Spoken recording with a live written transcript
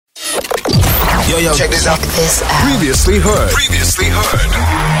Yo, check this out. Previously heard.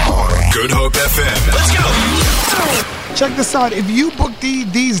 Good Hope FM. Let's go. Check this out. If you book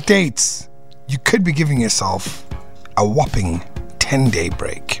these dates, you could be giving yourself a whopping 10-day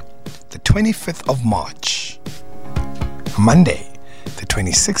break. The 25th of March, Monday, the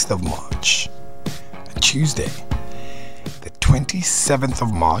 26th of March, Tuesday, the 27th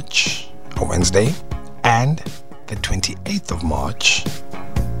of March, a Wednesday, and the 28th of March,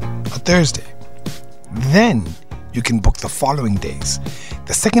 a Thursday. Then you can book the following days.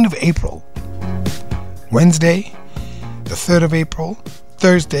 The 2nd of April, Wednesday, the 3rd of April,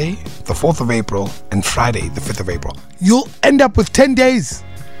 Thursday, the 4th of April, and Friday, the 5th of April. You'll end up with 10 days.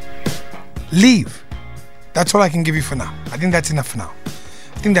 Leave. That's all I can give you for now. I think that's enough for now.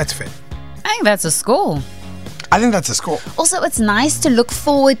 I think that's fair. I think that's a score. Also, it's nice to look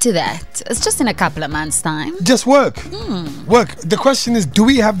forward to that. It's just in a couple of months' time. Just work. Work. The question is, do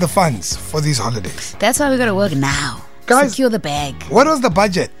we have the funds for these holidays? That's why we got to work now. Guys, secure the bag. What was the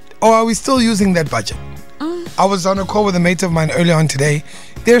budget? Or are we still using that budget? I was on a call with a mate of mine earlier on today.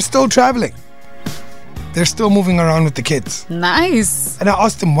 They're still traveling. They're still moving around with the kids. Nice. And I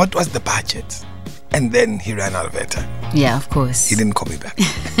asked him, what was the budget? And then he ran out of airtime. Yeah, of course. He didn't call me back.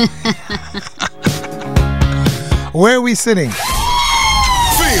 Where are we sitting?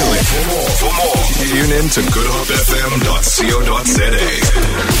 Feel it. For more, tune in to goodhopefm.co.za.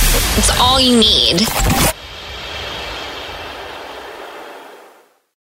 It's all you need.